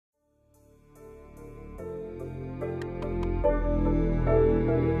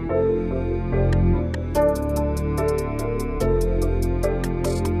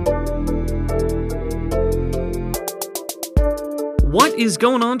is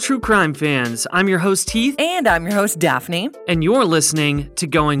going on, true crime fans? I'm your host, Heath. And I'm your host, Daphne. And you're listening to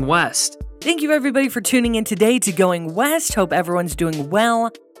Going West. Thank you, everybody, for tuning in today to Going West. Hope everyone's doing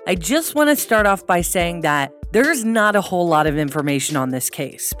well. I just want to start off by saying that there's not a whole lot of information on this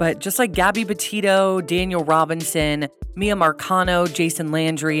case, but just like Gabby Petito, Daniel Robinson, Mia Marcano, Jason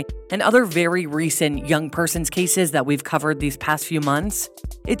Landry, and other very recent young persons cases that we've covered these past few months,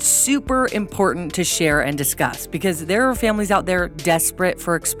 it's super important to share and discuss because there are families out there desperate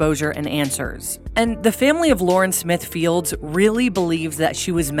for exposure and answers. And the family of Lauren Smith Fields really believes that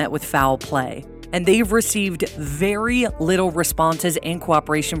she was met with foul play. And they've received very little responses and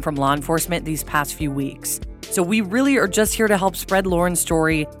cooperation from law enforcement these past few weeks. So we really are just here to help spread Lauren's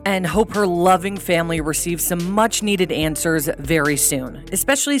story and hope her loving family receives some much needed answers very soon.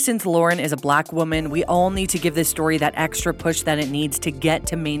 Especially since Lauren is a Black woman, we all need to give this story that extra push that it needs to get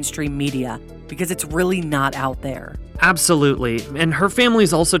to mainstream media because it's really not out there. Absolutely. And her family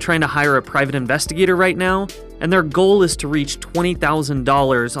is also trying to hire a private investigator right now, and their goal is to reach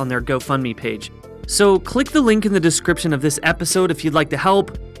 $20,000 on their GoFundMe page. So click the link in the description of this episode if you'd like to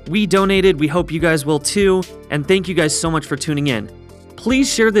help. We donated, we hope you guys will too, and thank you guys so much for tuning in.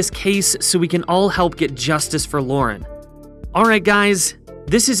 Please share this case so we can all help get justice for Lauren. Alright guys,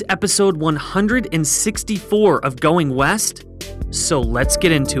 this is episode 164 of Going West, so let's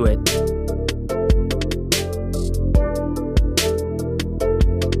get into it.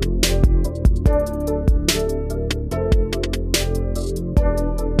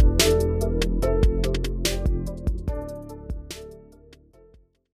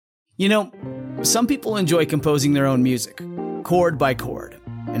 You know, some people enjoy composing their own music, chord by chord,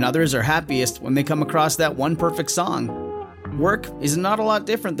 and others are happiest when they come across that one perfect song. Work is not a lot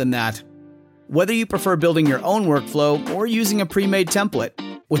different than that. Whether you prefer building your own workflow or using a pre-made template,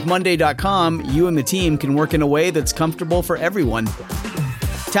 with Monday.com, you and the team can work in a way that's comfortable for everyone.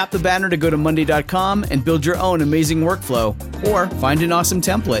 Tap the banner to go to Monday.com and build your own amazing workflow, or find an awesome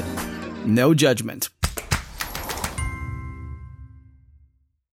template. No judgment.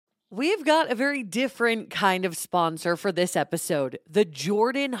 We've got a very different kind of sponsor for this episode, The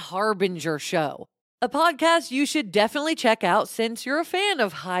Jordan Harbinger Show, a podcast you should definitely check out since you're a fan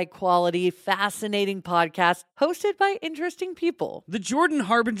of high-quality, fascinating podcasts hosted by interesting people. The Jordan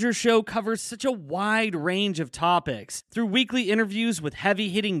Harbinger Show covers such a wide range of topics through weekly interviews with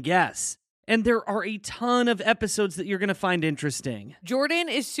heavy-hitting guests. And there are a ton of episodes that you're going to find interesting. Jordan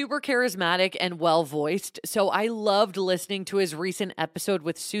is super charismatic and well-voiced, so I loved listening to his recent episode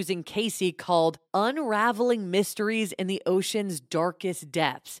with Susan Casey called Unraveling Mysteries in the Ocean's Darkest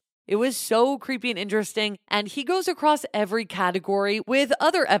Depths. It was so creepy and interesting, and he goes across every category with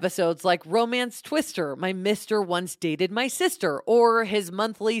other episodes like Romance Twister, My Mister Once Dated My Sister, or his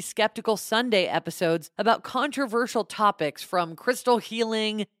monthly Skeptical Sunday episodes about controversial topics from crystal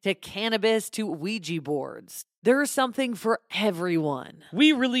healing to cannabis to Ouija boards. There's something for everyone.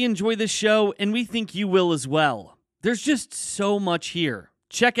 We really enjoy this show, and we think you will as well. There's just so much here.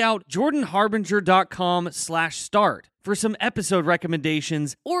 Check out jordanharbinger.com/start for some episode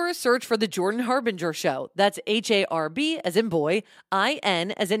recommendations. Or search for The Jordan Harbinger Show. That's HARB as in boy,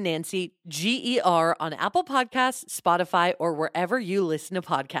 IN as in Nancy, GER on Apple Podcasts, Spotify, or wherever you listen to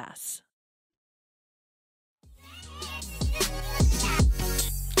podcasts.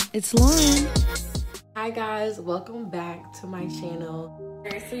 It's Lauren. Hi guys, welcome back to my channel.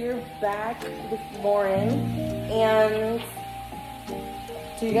 So you're back with Lauren, and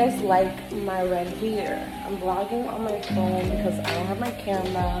do you guys like my red hair? I'm vlogging on my phone because I don't have my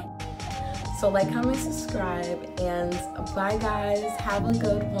camera. So like, comment, subscribe, and bye guys. Have a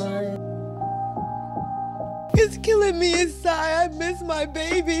good one. It's killing me inside. I miss my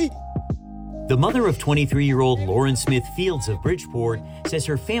baby. The mother of 23-year-old Lauren Smith Fields of Bridgeport says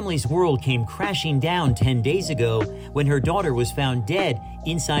her family's world came crashing down 10 days ago when her daughter was found dead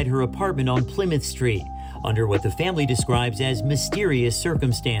inside her apartment on Plymouth Street, under what the family describes as mysterious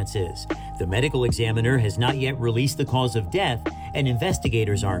circumstances. The medical examiner has not yet released the cause of death, and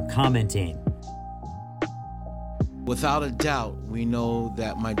investigators aren't commenting. Without a doubt, we know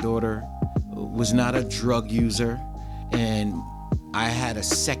that my daughter was not a drug user, and I had a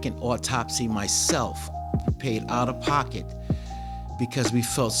second autopsy myself, paid out of pocket, because we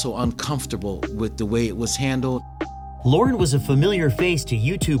felt so uncomfortable with the way it was handled. Lauren was a familiar face to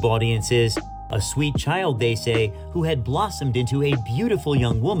YouTube audiences, a sweet child, they say, who had blossomed into a beautiful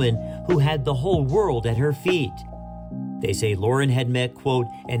young woman who had the whole world at her feet. They say Lauren had met, quote,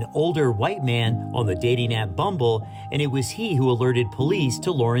 an older white man on the dating app Bumble, and it was he who alerted police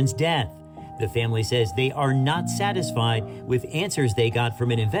to Lauren's death. The family says they are not satisfied with answers they got from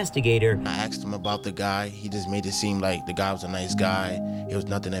an investigator. I asked him about the guy. He just made it seem like the guy was a nice guy. It was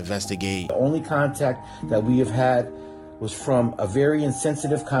nothing to investigate. The only contact that we have had was from a very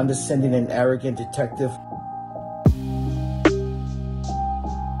insensitive, condescending, and arrogant detective.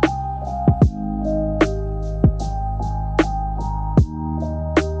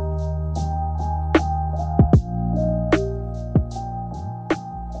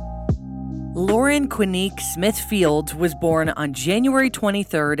 Lauren Quinique Smith Fields was born on January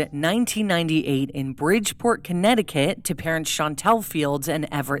 23, 1998 in Bridgeport, Connecticut to parents Chantel Fields and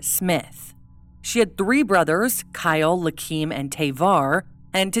Everett Smith. She had 3 brothers, Kyle, Lakeem, and Tavar.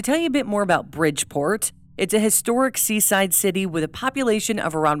 And to tell you a bit more about Bridgeport, it's a historic seaside city with a population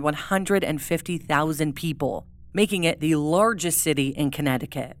of around 150,000 people, making it the largest city in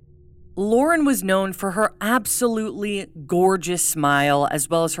Connecticut. Lauren was known for her absolutely gorgeous smile as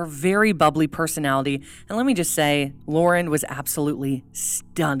well as her very bubbly personality. And let me just say, Lauren was absolutely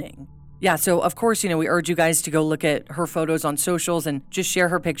stunning. Yeah, so of course, we urge you guys to go look at her photos on socials and just share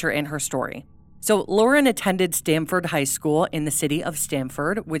her picture and her story. So Lauren attended Stamford High School in the city of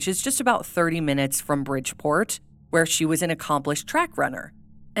Stamford, which is just about 30 minutes from Bridgeport, where she was an accomplished track runner.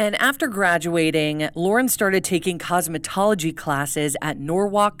 And after graduating, Lauren started taking cosmetology classes at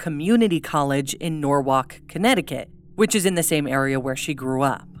Norwalk Community College in Norwalk, Connecticut, which is in the same area where she grew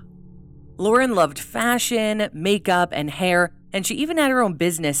up. Lauren loved fashion, makeup, and hair, and she even had her own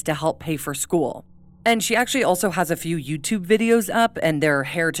business to help pay for school. And she actually also has a few YouTube videos up and they're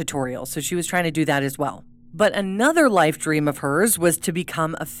hair tutorials, so she was trying to do that as well. But another life dream of hers was to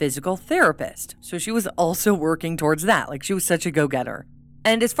become a physical therapist, so she was also working towards that. Like, she was such a go-getter.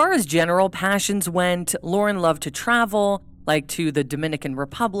 And as far as general passions went, Lauren loved to travel, like to the Dominican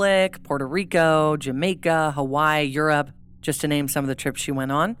Republic, Puerto Rico, Jamaica, Hawaii, Europe, just to name some of the trips she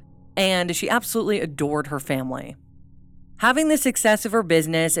went on. And she absolutely adored her family. Having the success of her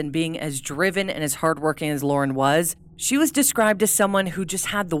business and being as driven and as hardworking as Lauren was, she was described as someone who just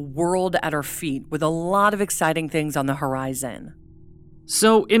had the world at her feet with a lot of exciting things on the horizon.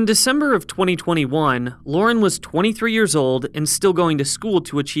 So, in December of 2021, Lauren was 23 years old and still going to school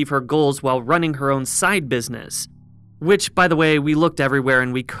to achieve her goals while running her own side business. Which, by the way, we looked everywhere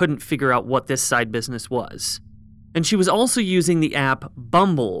and we couldn't figure out what this side business was. And she was also using the app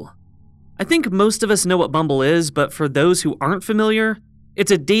Bumble. I think most of us know what Bumble is, but for those who aren't familiar,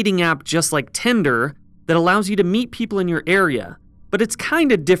 it's a dating app just like Tinder that allows you to meet people in your area. But it's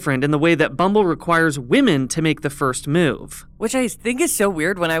kind of different in the way that Bumble requires women to make the first move. Which I think is so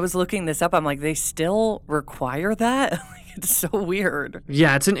weird. When I was looking this up, I'm like, they still require that? It's so weird.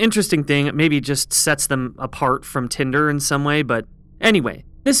 Yeah, it's an interesting thing. It maybe just sets them apart from Tinder in some way. But anyway,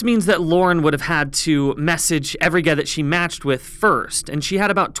 this means that Lauren would have had to message every guy that she matched with first. And she had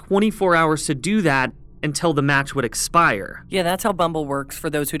about 24 hours to do that until the match would expire. Yeah, that's how Bumble works for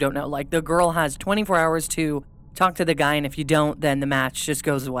those who don't know. Like, the girl has 24 hours to talk to the guy, and if you don't, then the match just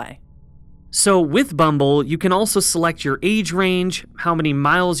goes away. So with Bumble, you can also select your age range, how many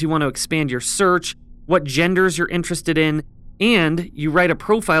miles you want to expand your search, what genders you're interested in, and you write a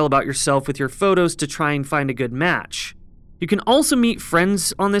profile about yourself with your photos to try and find a good match. You can also meet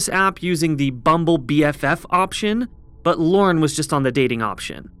friends on this app using the Bumble BFF option, but Lauren was just on the dating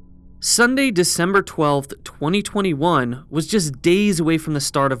option. Sunday, December 12th, 2021 was just days away from the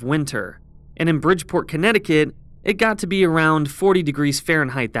start of winter, and in Bridgeport, Connecticut, it got to be around 40 degrees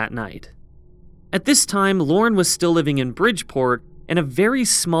Fahrenheit that night. At this time, Lauren was still living in Bridgeport in a very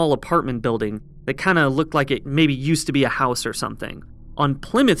small apartment building that kind of looked like it maybe used to be a house or something, on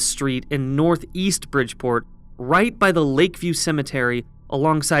Plymouth Street in northeast Bridgeport, right by the Lakeview Cemetery,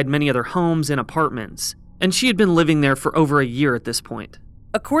 alongside many other homes and apartments. And she had been living there for over a year at this point.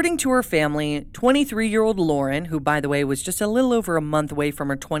 According to her family, 23-year-old Lauren, who by the way was just a little over a month away from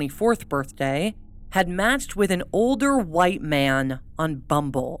her 24th birthday, had matched with an older white man on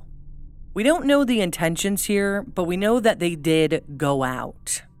Bumble. We don't know the intentions here, but we know that they did go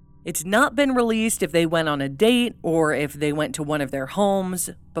out. It's not been released if they went on a date or if they went to one of their homes,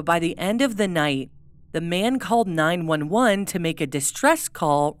 but by the end of the night, the man called 911 to make a distress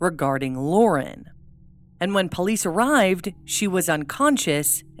call regarding Lauren. And when police arrived, she was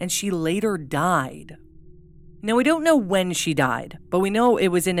unconscious and she later died. Now, we don't know when she died, but we know it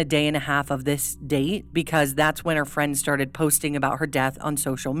was in a day and a half of this date because that's when her friends started posting about her death on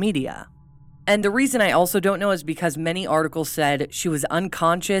social media. And the reason I also don't know is because many articles said she was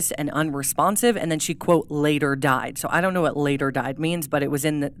unconscious and unresponsive, and then she, quote, later died. So I don't know what later died means, but it was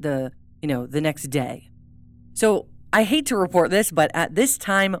in the next day. So I hate to report this, but at this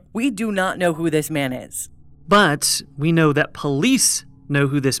time, we do not know who this man is. But we know that police know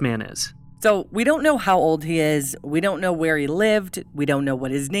who this man is. So we don't know how old he is, we don't know where he lived, we don't know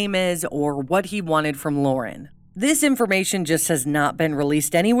what his name is, or what he wanted from Lauren. This information just has not been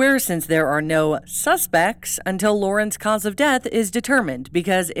released anywhere since there are no suspects until Lauren's cause of death is determined,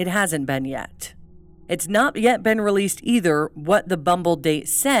 because it hasn't been yet. It's not yet been released either what the Bumble date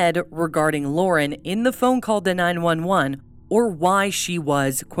said regarding Lauren in the phone call to 911 or why she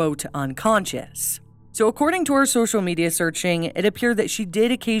was, quote, unconscious. So according to our social media searching, it appeared that she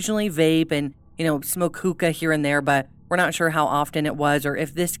did occasionally vape and, smoke hookah here and there, but we're not sure how often it was or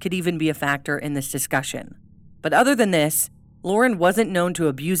if this could even be a factor in this discussion. But other than this, Lauren wasn't known to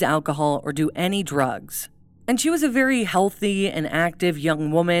abuse alcohol or do any drugs. And she was a very healthy and active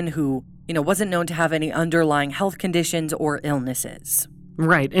young woman who, wasn't known to have any underlying health conditions or illnesses.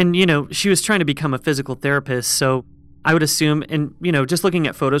 Right. And, she was trying to become a physical therapist. So I would assume, and, just looking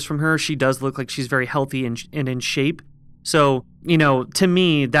at photos from her, she does look like she's very healthy and in shape. So, to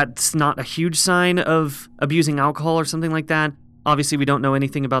me, that's not a huge sign of abusing alcohol or something like that. Obviously, we don't know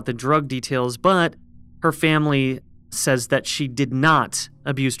anything about the drug details, but her family says that she did not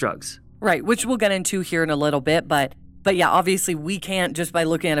abuse drugs. Right, which we'll get into here in a little bit, but yeah, obviously we can't just by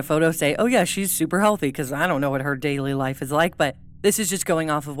looking at a photo say, oh yeah, she's super healthy, because I don't know what her daily life is like, but this is just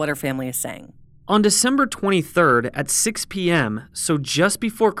going off of what her family is saying. On December 23rd at 6 p.m., so just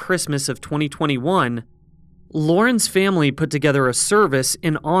before Christmas of 2021, Lauren's family put together a service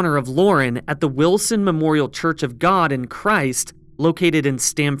in honor of Lauren at the Wilson Memorial Church of God in Christ, located in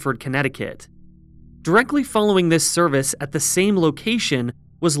Stamford, Connecticut. Directly following this service at the same location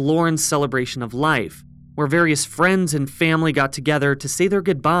was Lauren's celebration of life, where various friends and family got together to say their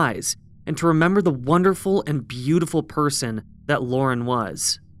goodbyes and to remember the wonderful and beautiful person that Lauren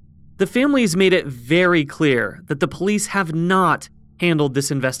was. The families made it very clear that the police have not handled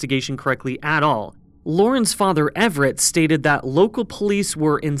this investigation correctly at all. Lauren's father, Everett, stated that local police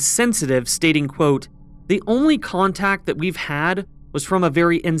were insensitive, stating, quote, "The only contact that we've had was from a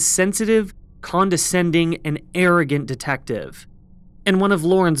very insensitive, condescending, and arrogant detective." And one of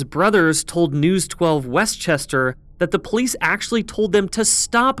Lauren's brothers told News 12 Westchester that the police actually told them to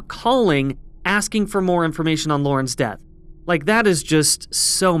stop calling, asking for more information on Lauren's death. Like, that is just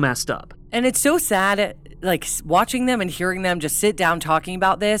so messed up. And it's so sad, watching them and hearing them just sit down talking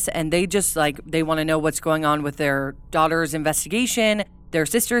about this, and they just, they want to know what's going on with their daughter's investigation, their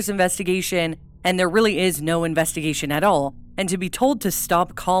sister's investigation, and there really is no investigation at all. And to be told to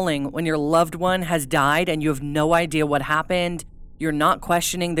stop calling when your loved one has died and you have no idea what happened, you're not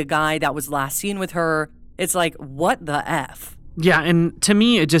questioning the guy that was last seen with her, it's like, what the F? Yeah, and to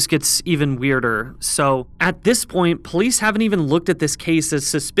me, it just gets even weirder. So, at this point, police haven't even looked at this case as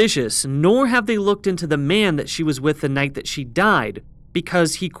suspicious, nor have they looked into the man that she was with the night that she died,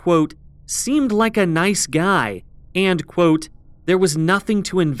 because he, quote, seemed like a nice guy, and, quote, there was nothing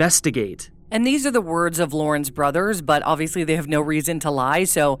to investigate. And these are the words of Lauren's brothers, but obviously they have no reason to lie.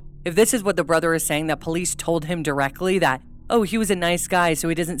 So if this is what the brother is saying, that police told him directly that, oh, he was a nice guy, so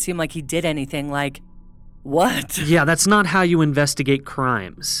he doesn't seem like he did anything, what? Yeah, that's not how you investigate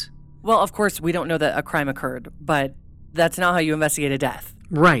crimes. Well, of course, we don't know that a crime occurred, but that's not how you investigate a death.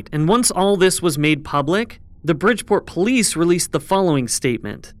 Right, and once all this was made public, the Bridgeport Police released the following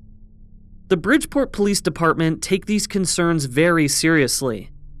statement. The Bridgeport Police Department take these concerns very seriously.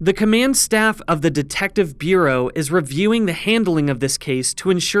 The command staff of the Detective Bureau is reviewing the handling of this case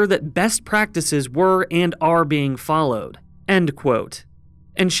to ensure that best practices were and are being followed. End quote.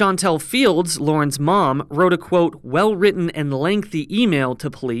 And Chantel Fields, Lauren's mom, wrote a, quote, well-written and lengthy email to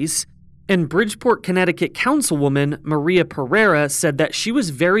police, and Bridgeport, Connecticut councilwoman Maria Pereira said that she was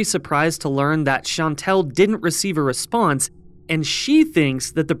very surprised to learn that Chantel didn't receive a response, and she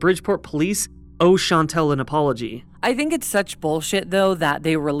thinks that the Bridgeport police owe Chantel an apology. I think it's such bullshit, though, that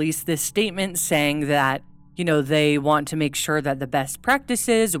they released this statement saying that, they want to make sure that the best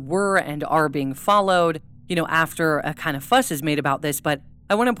practices were and are being followed, after a kind of fuss is made about this. But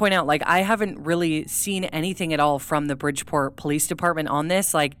I want to point out, I haven't really seen anything at all from the Bridgeport Police Department on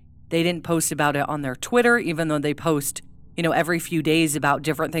this. They didn't post about it on their Twitter, even though they post, every few days about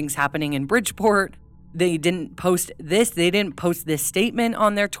different things happening in Bridgeport. They didn't post this. They didn't post this statement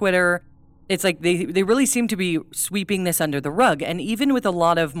on their Twitter. It's like they really seem to be sweeping this under the rug. And even with a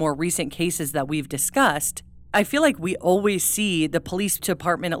lot of more recent cases that we've discussed, I feel like we always see the police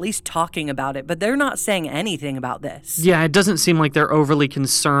department at least talking about it, but they're not saying anything about this. Yeah, it doesn't seem like they're overly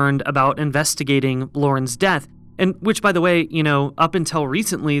concerned about investigating Lauren's death. And which, by the way, up until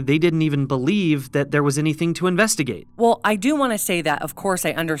recently, they didn't even believe that there was anything to investigate. Well, I do want to say that, of course,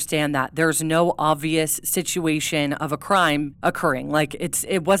 I understand that there's no obvious situation of a crime occurring.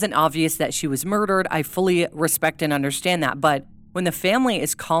 It wasn't obvious that she was murdered. I fully respect and understand that. But when the family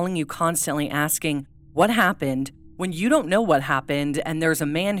is calling you constantly asking what happened when you don't know what happened and there's a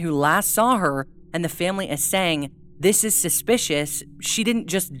man who last saw her and the family is saying, this is suspicious, she didn't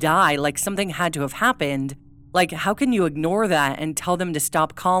just die, like something had to have happened. Like, how can you ignore that and tell them to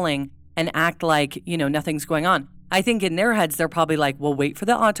stop calling and act like, nothing's going on? I think in their heads, they're probably like, we'll wait for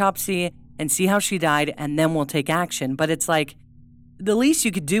the autopsy and see how she died and then we'll take action. But it's like, the least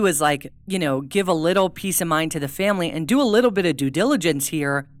you could do is give a little peace of mind to the family and do a little bit of due diligence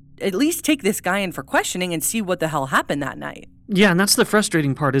here. At least take this guy in for questioning and see what the hell happened that night. Yeah, and that's the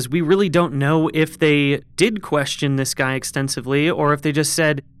frustrating part is we really don't know if they did question this guy extensively or if they just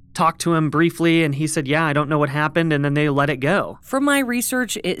said, talk to him briefly and he said, yeah, I don't know what happened, and then they let it go. From my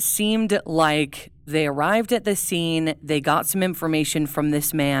research, it seemed like they arrived at the scene, they got some information from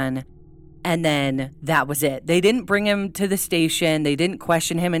this man, and then that was it. They didn't bring him to the station, they didn't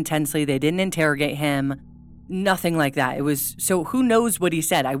question him intensely, they didn't interrogate him. Nothing like that. So who knows what he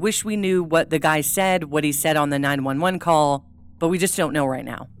said? I wish we knew what the guy said, what he said on the 911 call, but we just don't know right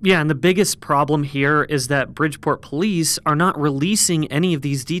now. Yeah, and the biggest problem here is that Bridgeport police are not releasing any of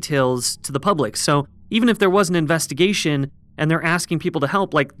these details to the public. So even if there was an investigation and they're asking people to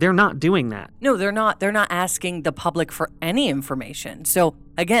help, they're not doing that. No, they're not. They're not asking the public for any information. So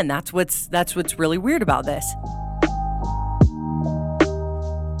again, that's what's really weird about this.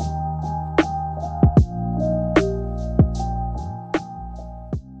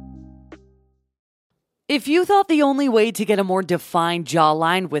 If you thought the only way to get a more defined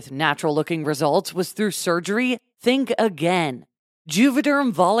jawline with natural-looking results was through surgery, think again.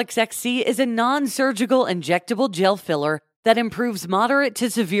 Juvederm Volux XC is a non-surgical injectable gel filler that improves moderate to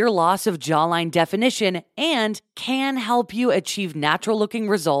severe loss of jawline definition and can help you achieve natural-looking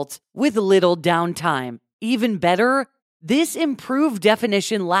results with little downtime. Even better, this improved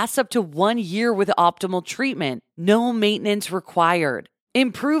definition lasts up to 1 year with optimal treatment. No maintenance required.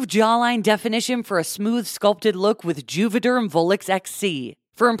 Improve jawline definition for a smooth, sculpted look with Juvederm Volux XC.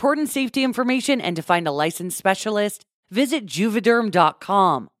 For important safety information and to find a licensed specialist, visit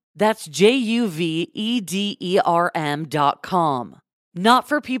Juvederm.com. That's JUVEDERM.com. Not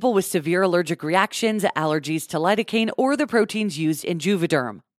for people with severe allergic reactions, allergies to lidocaine, or the proteins used in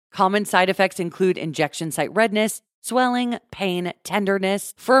Juvederm. Common side effects include injection site redness, swelling, pain,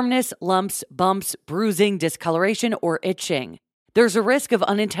 tenderness, firmness, lumps, bumps, bruising, discoloration, or itching. There's a risk of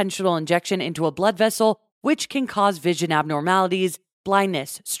unintentional injection into a blood vessel, which can cause vision abnormalities,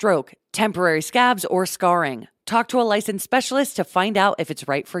 blindness, stroke, temporary scabs, or scarring. Talk to a licensed specialist to find out if it's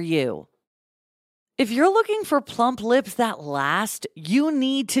right for you. If you're looking for plump lips that last, you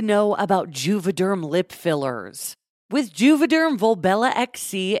need to know about Juvederm lip fillers. With Juvederm Volbella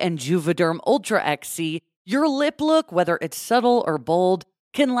XC and Juvederm Ultra XC, your lip look, whether it's subtle or bold,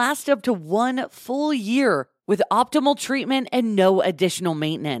 can last up to 1 full year with optimal treatment and no additional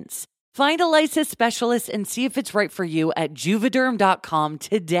maintenance. Find a licensed specialist and see if it's right for you at Juvederm.com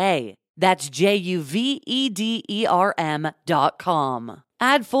today. That's JUVEDERM.com.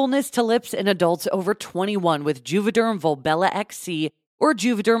 Add fullness to lips in adults over 21 with Juvederm Volbella XC or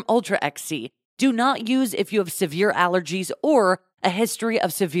Juvederm Ultra XC. Do not use if you have severe allergies or a history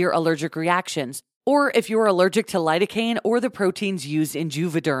of severe allergic reactions, or if you are allergic to lidocaine or the proteins used in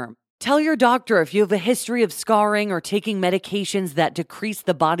Juvederm. Tell your doctor if you have a history of scarring or taking medications that decrease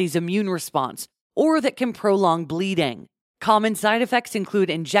the body's immune response or that can prolong bleeding. Common side effects include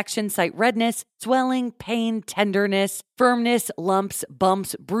injection site redness, swelling, pain, tenderness, firmness, lumps,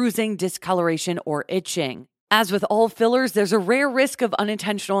 bumps, bruising, discoloration, or itching. As with all fillers, there's a rare risk of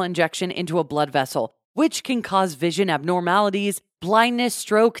unintentional injection into a blood vessel, which can cause vision abnormalities, blindness,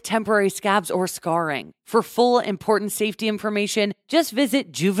 stroke, temporary scabs, or scarring. For full important safety information, just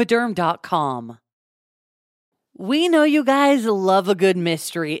visit Juvederm.com. We know you guys love a good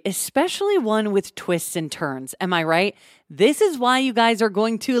mystery, especially one with twists and turns. Am I right? This is why you guys are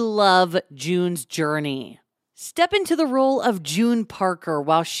going to love June's journey. Step into the role of June Parker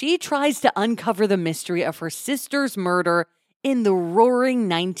while she tries to uncover the mystery of her sister's murder in the roaring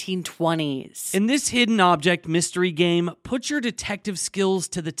 1920s. In this hidden object mystery game, put your detective skills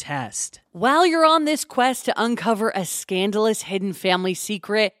to the test. While you're on this quest to uncover a scandalous hidden family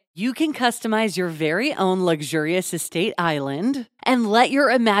secret, you can customize your very own luxurious estate island and let your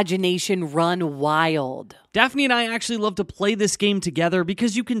imagination run wild. Daphne and I actually love to play this game together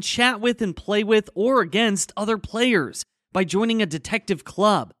because you can chat with and play with or against other players by joining a detective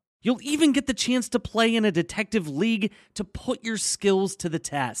club. You'll even get the chance to play in a detective league to put your skills to the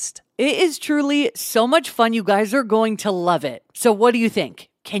test. It is truly so much fun. You guys are going to love it. So what do you think?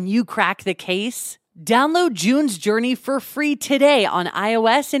 Can you crack the case? Download June's Journey for free today on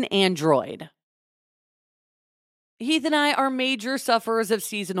iOS and Android. Heath and I are major sufferers of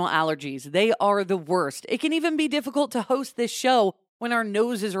seasonal allergies. They are the worst. It can even be difficult to host this show when our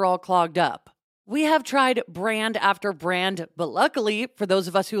noses are all clogged up. We have tried brand after brand, but luckily, for those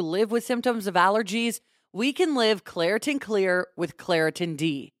of us who live with symptoms of allergies, we can live Claritin Clear with Claritin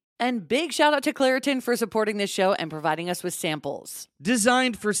D. And big shout out to Claritin for supporting this show and providing us with samples.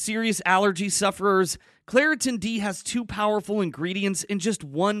 Designed for serious allergy sufferers, Claritin D has 2 powerful ingredients in just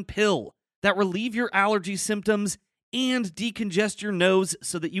 1 pill that relieve your allergy symptoms and decongest your nose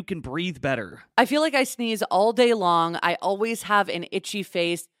so that you can breathe better. I feel like I sneeze all day long. I always have an itchy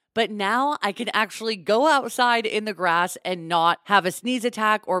face, but now I can actually go outside in the grass and not have a sneeze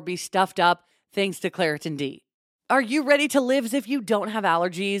attack or be stuffed up thanks to Claritin D. Are you ready to live as if you don't have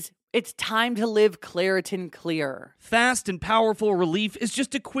allergies? It's time to live Claritin Clear. Fast and powerful relief is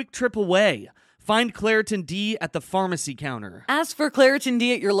just a quick trip away. Find Claritin D at the pharmacy counter. Ask for Claritin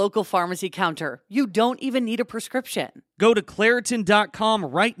D at your local pharmacy counter. You don't even need a prescription. Go to Claritin.com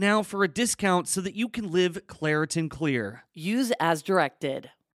right now for a discount so that you can live Claritin Clear. Use as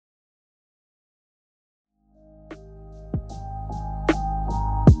directed.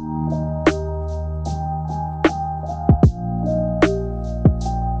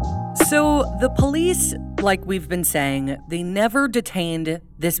 So the police, like we've been saying, they never detained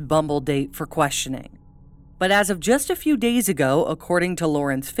this Bumble date for questioning. But as of just a few days ago, according to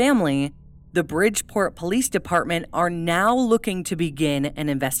Lauren's family, the Bridgeport Police Department are now looking to begin an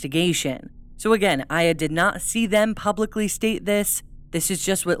investigation. So again, I did not see them publicly state this. This is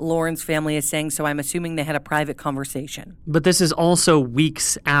just what Lauren's family is saying, so I'm assuming they had a private conversation. But this is also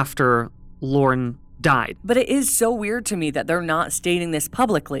weeks after Lauren died. But it is so weird to me that they're not stating this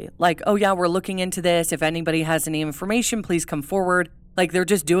publicly. Like, oh yeah, we're looking into this. If anybody has any information, please come forward. Like, they're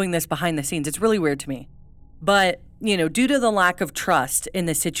just doing this behind the scenes. It's really weird to me. But, due to the lack of trust in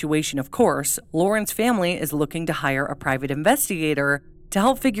this situation, of course, Lauren's family is looking to hire a private investigator to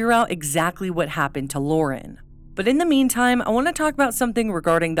help figure out exactly what happened to Lauren. But in the meantime, I want to talk about something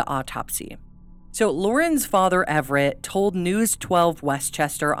regarding the autopsy. So Lauren's father, Everett, told News 12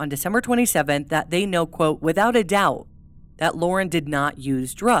 Westchester on December 27th that they know, quote, without a doubt, that Lauren did not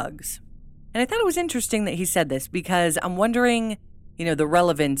use drugs. And I thought it was interesting that he said this because I'm wondering, the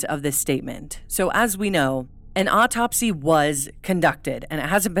relevance of this statement. So as we know, an autopsy was conducted and it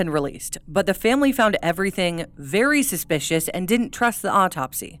hasn't been released, but the family found everything very suspicious and didn't trust the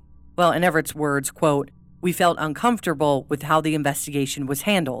autopsy. Well, in Everett's words, quote, we felt uncomfortable with how the investigation was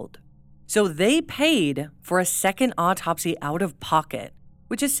handled. So they paid for a second autopsy out of pocket,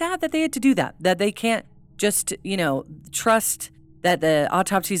 which is sad that they had to do that they can't just, trust that the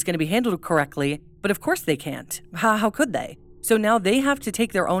autopsy is going to be handled correctly. But of course they can't. How could they? So now they have to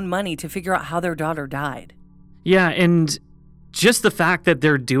take their own money to figure out how their daughter died. Yeah, and just the fact that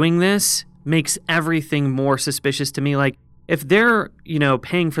they're doing this makes everything more suspicious to me. Like, if they're,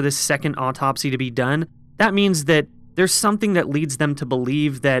 paying for this second autopsy to be done, that means that there's something that leads them to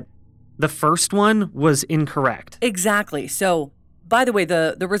believe that the first one was incorrect. Exactly. So, by the way,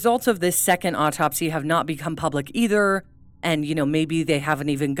 the results of this second autopsy have not become public either. And, maybe they haven't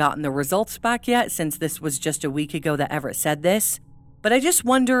even gotten the results back yet since this was just a week ago that Everett said this. But I just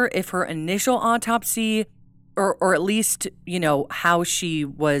wonder if her initial autopsy, or at least, how she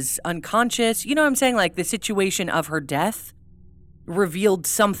was unconscious, what I'm saying? Like the situation of her death revealed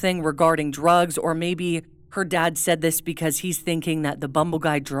something regarding drugs, or maybe her dad said this because he's thinking that the Bumble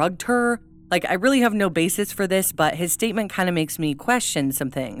guy drugged her. Like, I really have no basis for this, but his statement kind of makes me question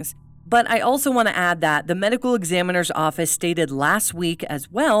some things. But I also want to add that the medical examiner's office stated last week as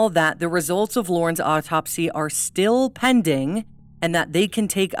well that the results of Lauren's autopsy are still pending and that they can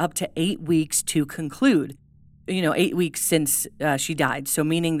take up to 8 weeks to conclude. 8 weeks since she died. So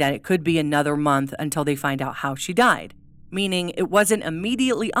meaning that it could be another month until they find out how she died. Meaning it wasn't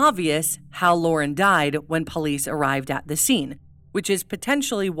immediately obvious how Lauren died when police arrived at the scene, which is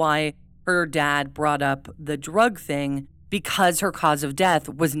potentially why her dad brought up the drug thing, because her cause of death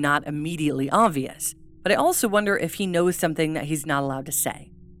was not immediately obvious. But I also wonder if he knows something that he's not allowed to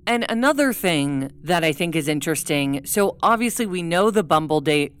say. And another thing that I think is interesting, so obviously we know the Bumble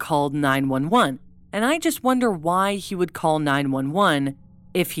date called 911, and I just wonder why he would call 911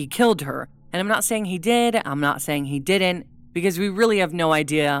 if he killed her. And I'm not saying he did, I'm not saying he didn't, because we really have no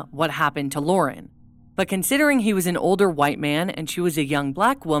idea what happened to Lauren. But considering he was an older white man and she was a young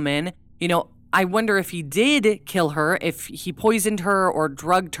black woman, I wonder if he did kill her, if he poisoned her or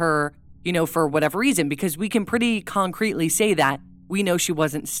drugged her, for whatever reason, because we can pretty concretely say that we know she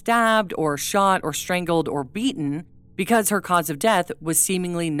wasn't stabbed or shot or strangled or beaten because her cause of death was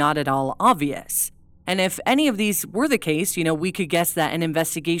seemingly not at all obvious. And if any of these were the case, we could guess that an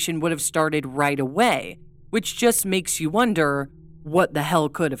investigation would have started right away. which just makes you wonder what the hell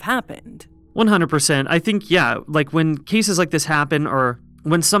could have happened. 100%. I think, yeah, like when cases like this happen or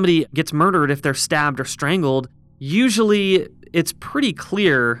when somebody gets murdered, if they're stabbed or strangled, usually it's pretty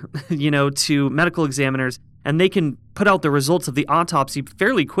clear, to medical examiners, and they can put out the results of the autopsy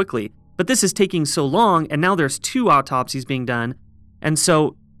fairly quickly. But this is taking so long, and now there's 2 autopsies being done. And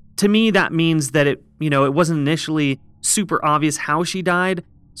so to me, that means that it wasn't initially super obvious how she died.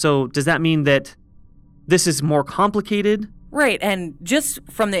 So does that mean that this is more complicated? Right, and just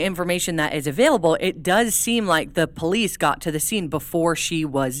from the information that is available, it does seem like the police got to the scene before she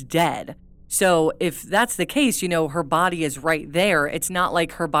was dead. So if that's the case, her body is right there. It's not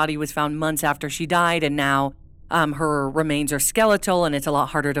like her body was found months after she died and now her remains are skeletal and it's a lot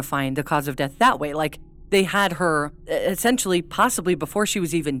harder to find the cause of death that way. Like, they had her essentially possibly before she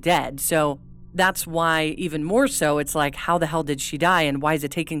was even dead. So that's why even more so, it's like, how the hell did she die and why is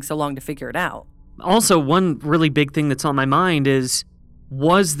it taking so long to figure it out? Also, one really big thing that's on my mind is,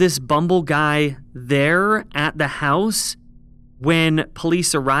 was this Bumble guy there at the house when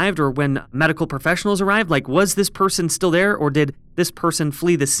police arrived or when medical professionals arrived? Like, was this person still there or did this person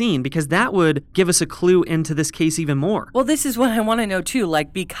flee the scene? Because that would give us a clue into this case even more. Well, this is what I want to know too.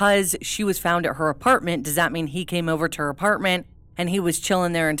 Like, because she was found at her apartment, does that mean he came over to her apartment and he was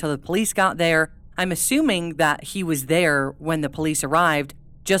chilling there until the police got there? I'm assuming that he was there when the police arrived,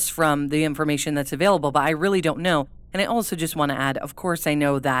 just from the information that's available, but I really don't know. And I also just want to add, of course, I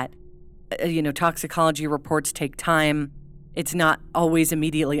know that, toxicology reports take time. It's not always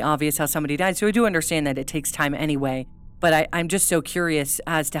immediately obvious how somebody died. So I do understand that it takes time anyway. But I'm just so curious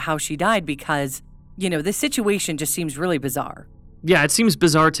as to how she died because, this situation just seems really bizarre. Yeah, it seems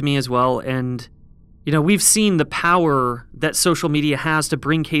bizarre to me as well. And, we've seen the power that social media has to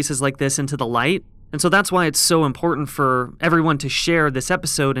bring cases like this into the light. And so that's why it's so important for everyone to share this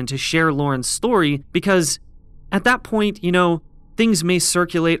episode and to share Lauren's story, because at that point, things may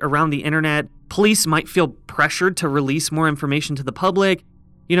circulate around the internet. Police might feel pressured to release more information to the public.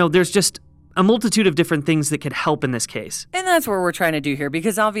 There's just a multitude of different things that could help in this case. And that's what we're trying to do here,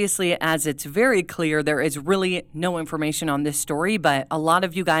 because obviously, as it's very clear, there is really no information on this story, but a lot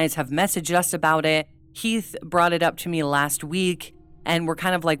of you guys have messaged us about it. Heath brought it up to me last week. And we're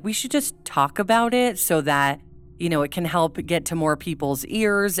kind of like, we should just talk about it so that, it can help get to more people's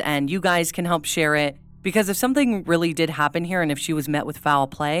ears and you guys can help share it. Because if something really did happen here and if she was met with foul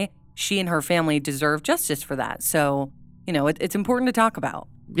play, she and her family deserve justice for that. So, it's important to talk about.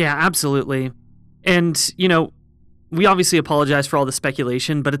 Yeah, absolutely. And, we obviously apologize for all the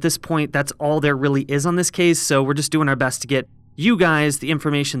speculation, but at this point, that's all there really is on this case. So we're just doing our best to get you guys the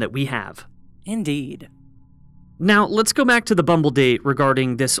information that we have. Indeed. Now, let's go back to the Bumble date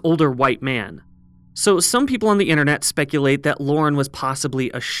regarding this older white man. So some people on the internet speculate that Lauren was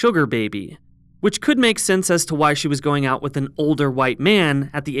possibly a sugar baby, which could make sense as to why she was going out with an older white man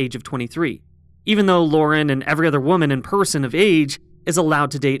at the age of 23, even though Lauren and every other woman in person of age is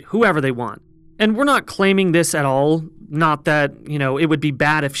allowed to date whoever they want. And we're not claiming this at all, not that, it would be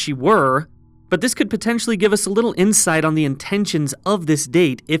bad if she were, but this could potentially give us a little insight on the intentions of this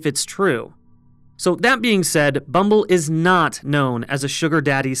date if it's true. So that being said, Bumble is not known as a sugar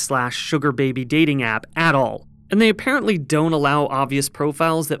daddy / sugar baby dating app at all. And they apparently don't allow obvious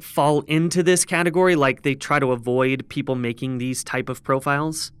profiles that fall into this category, like they try to avoid people making these type of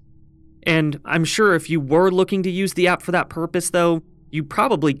profiles. And I'm sure if you were looking to use the app for that purpose though, you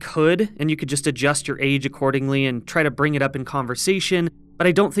probably could, and you could just adjust your age accordingly and try to bring it up in conversation, but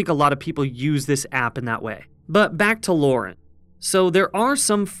I don't think a lot of people use this app in that way. But back to Lauren. So there are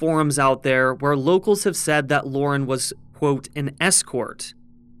some forums out there where locals have said that Lauren was, quote, an escort,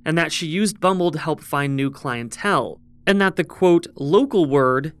 and that she used Bumble to help find new clientele, and that the, quote, local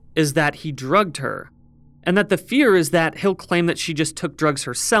word is that he drugged her, and that the fear is that he'll claim that she just took drugs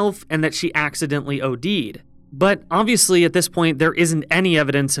herself and that she accidentally OD'd. But obviously at this point there isn't any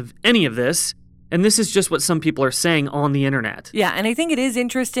evidence of any of this, and this is just what some people are saying on the internet. Yeah, and I think it is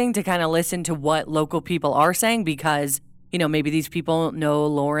interesting to kind of listen to what local people are saying because maybe these people know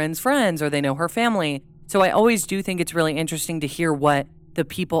Lauren's friends or they know her family. So I always do think it's really interesting to hear what the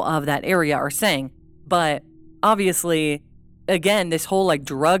people of that area are saying. But obviously, again, this whole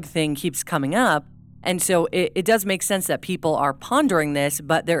drug thing keeps coming up. And so it does make sense that people are pondering this,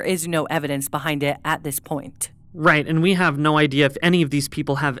 but there is no evidence behind it at this point. Right, and we have no idea if any of these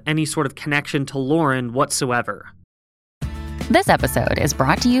people have any sort of connection to Lauren whatsoever. This episode is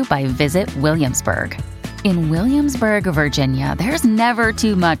brought to you by Visit Williamsburg. In Williamsburg, Virginia, there's never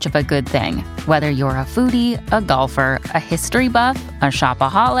too much of a good thing. Whether you're a foodie, a golfer, a history buff, a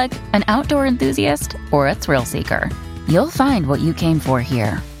shopaholic, an outdoor enthusiast, or a thrill seeker, you'll find what you came for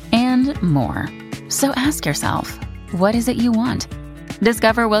here and more. So ask yourself, what is it you want?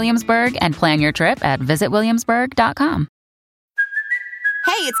 Discover Williamsburg and plan your trip at visitwilliamsburg.com.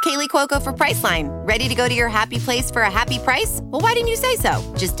 Hey, it's Kaylee Cuoco for Priceline. Ready to go to your happy place for a happy price? Well, why didn't you say so?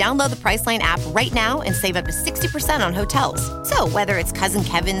 Just download the Priceline app right now and save up to 60% on hotels. So whether it's Cousin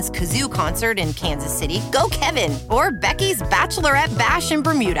Kevin's Kazoo Concert in Kansas City, go Kevin, or Becky's Bachelorette Bash in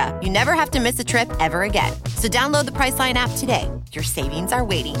Bermuda, you never have to miss a trip ever again. So download the Priceline app today. Your savings are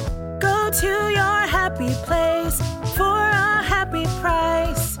waiting. Go to your happy place for a happy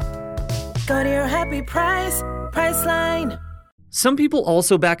price. Go to your happy price, Priceline. Some people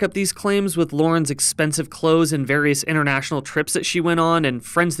also back up these claims with Lauren's expensive clothes and various international trips that she went on and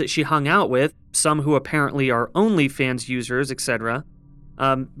friends that she hung out with, some who apparently are OnlyFans users, etc.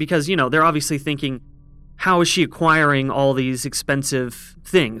 Because, they're obviously thinking, how is she acquiring all these expensive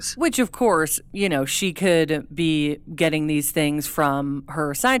things? Which, of course, she could be getting these things from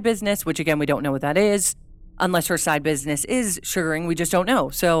her side business, which, again, we don't know what that is. Unless her side business is sugaring, we just don't know.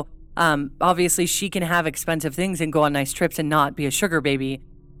 So, obviously, she can have expensive things and go on nice trips and not be a sugar baby.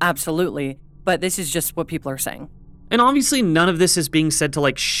 Absolutely. But this is just what people are saying. And obviously, none of this is being said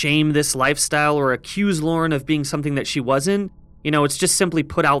to, shame this lifestyle or accuse Lauren of being something that she wasn't. It's just simply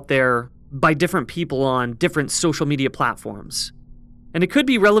put out there by different people on different social media platforms. And it could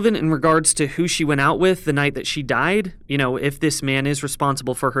be relevant in regards to who she went out with the night that she died, if this man is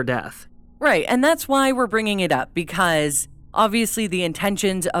responsible for her death. Right, and that's why we're bringing it up, because obviously the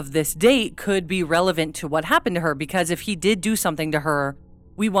intentions of this date could be relevant to what happened to her, because if he did do something to her,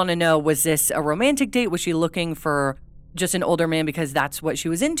 we want to know, was this a romantic date? Was she looking for just an older man because that's what she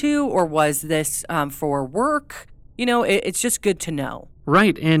was into? Or was this for work? It's just good to know.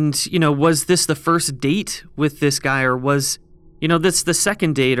 Right, and, was this the first date with this guy, or was, this the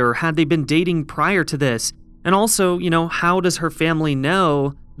second date, or had they been dating prior to this? And also, how does her family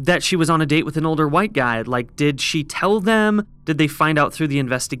know that she was on a date with an older white guy? Did she tell them? Did they find out through the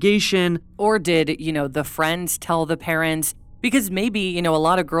investigation? Or did, the friends tell the parents? Because maybe, a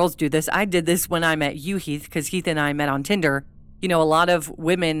lot of girls do this. I did this when I met you, Heath, because Heath and I met on Tinder. A lot of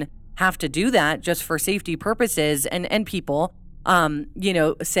women have to do that just for safety purposes, and people,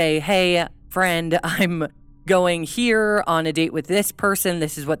 say, hey, friend, I'm going here on a date with this person.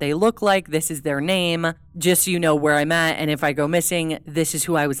 This is what they look like. This is their name. Just so you know where I'm at. And if I go missing, this is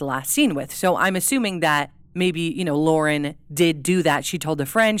who I was last seen with. So I'm assuming that maybe, Lauren did do that. She told a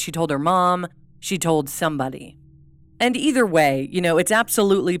friend, she told her mom, she told somebody. And either way, it's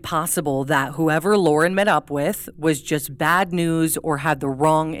absolutely possible that whoever Lauren met up with was just bad news or had the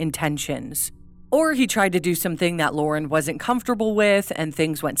wrong intentions. Or he tried to do something that Lauren wasn't comfortable with and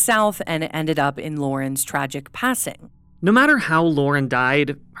things went south and it ended up in Lauren's tragic passing. No matter how Lauren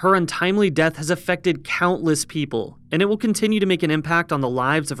died, her untimely death has affected countless people, and it will continue to make an impact on the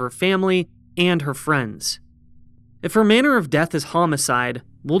lives of her family and her friends. If her manner of death is homicide,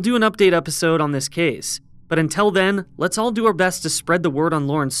 we'll do an update episode on this case. But until then, let's all do our best to spread the word on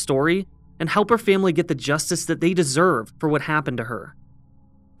Lauren's story and help her family get the justice that they deserve for what happened to her.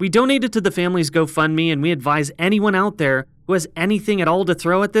 We donated to the family's GoFundMe, and we advise anyone out there who has anything at all to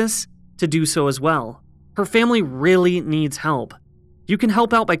throw at this to do so as well. Her family really needs help. You can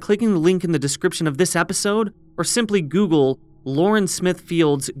help out by clicking the link in the description of this episode or simply Google Lauren Smith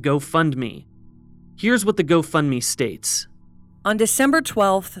Fields GoFundMe. Here's what the GoFundMe states. On December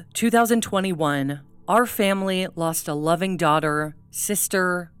 12th, 2021, our family lost a loving daughter,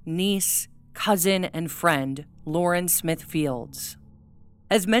 sister, niece, cousin, and friend, Lauren Smith Fields.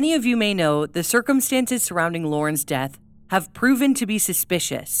 As many of you may know, the circumstances surrounding Lauren's death have proven to be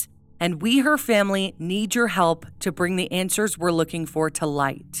suspicious, and we, her family, need your help to bring the answers we're looking for to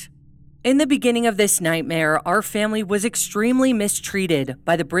light. In the beginning of this nightmare, our family was extremely mistreated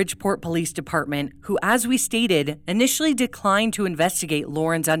by the Bridgeport Police Department, who, as we stated, initially declined to investigate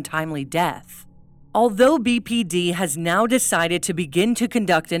Lauren's untimely death. Although BPD has now decided to begin to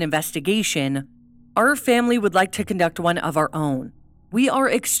conduct an investigation, our family would like to conduct one of our own. We are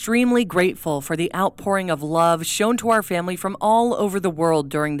extremely grateful for the outpouring of love shown to our family from all over the world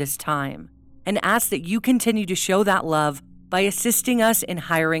during this time, and ask that you continue to show that love by assisting us in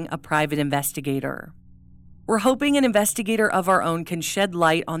hiring a private investigator. We're hoping an investigator of our own can shed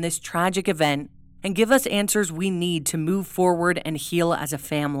light on this tragic event and give us answers we need to move forward and heal as a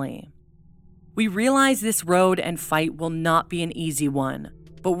family. We realize this road and fight will not be an easy one,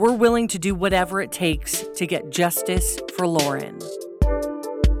 but we're willing to do whatever it takes to get justice for Lauren.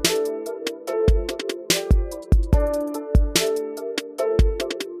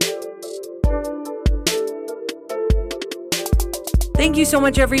 Thank you so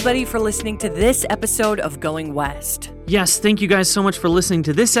much, everybody, for listening to this episode of Going West. Yes, thank you guys so much for listening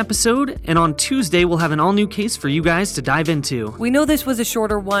to this episode, and on Tuesday we'll have an all-new case for you guys to dive into. We know this was a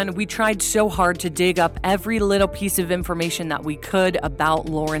shorter one. We tried so hard to dig up every little piece of information that we could about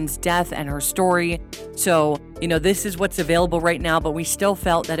Lauren's death and her story. So, this is what's available right now, but we still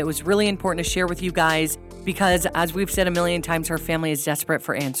felt that it was really important to share with you guys because, as we've said a million times, her family is desperate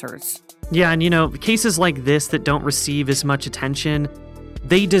for answers. Yeah, and cases like this that don't receive as much attention,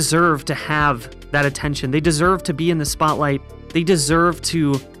 they deserve to have that attention. They deserve to be in the spotlight. They deserve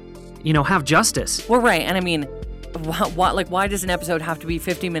to, have justice. Well, right. And I mean, why does an episode have to be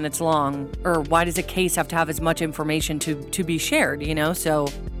 50 minutes long? Or why does a case have to have as much information to be shared,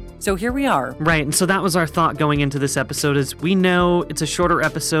 So here we are. Right, and so that was our thought going into this episode is we know it's a shorter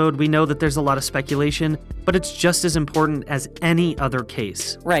episode, we know that there's a lot of speculation, but it's just as important as any other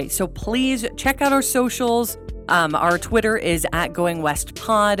case. Right, so please check out our socials. Our Twitter is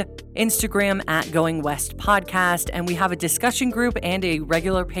 @GoingWestPod, Instagram @GoingWestPodcast, and we have a discussion group and a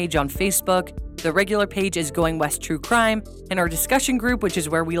regular page on Facebook. The regular page is Going West True Crime, and our discussion group, which is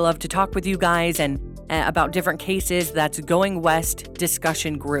where we love to talk with you guys and about different cases, that's Going West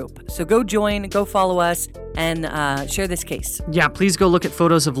Discussion Group. So go join, go follow us, and share this case. Yeah, please go look at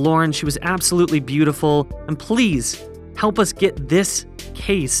photos of Lauren. She was absolutely beautiful, and please help us get this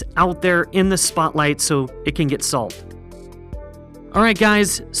case out there in the spotlight so it can get solved. All right,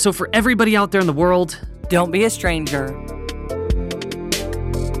 guys, so for everybody out there in the world, don't be a stranger.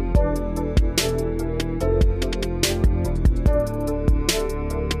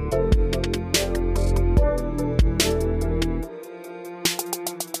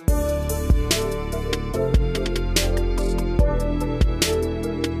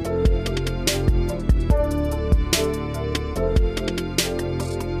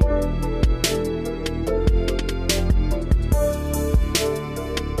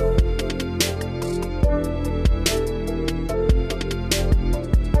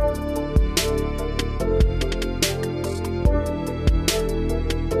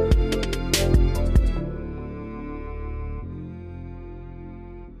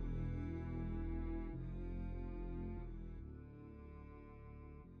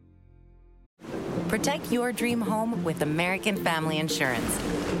 Protect your dream home with American Family Insurance.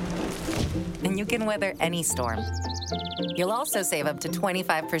 And you can weather any storm. You'll also save up to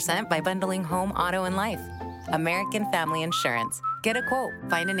 25% by bundling home, auto, and life. American Family Insurance. Get a quote.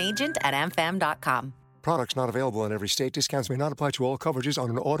 Find an agent at amfam.com. Products not available in every state. Discounts may not apply to all coverages on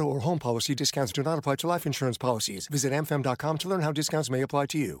an auto or home policy. Discounts do not apply to life insurance policies. Visit amfam.com to learn how discounts may apply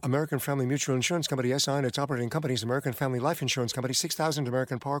to you. American Family Mutual Insurance Company, SI, and its operating companies, American Family Life Insurance Company, 6000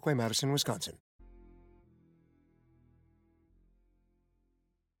 American Parkway, Madison, Wisconsin.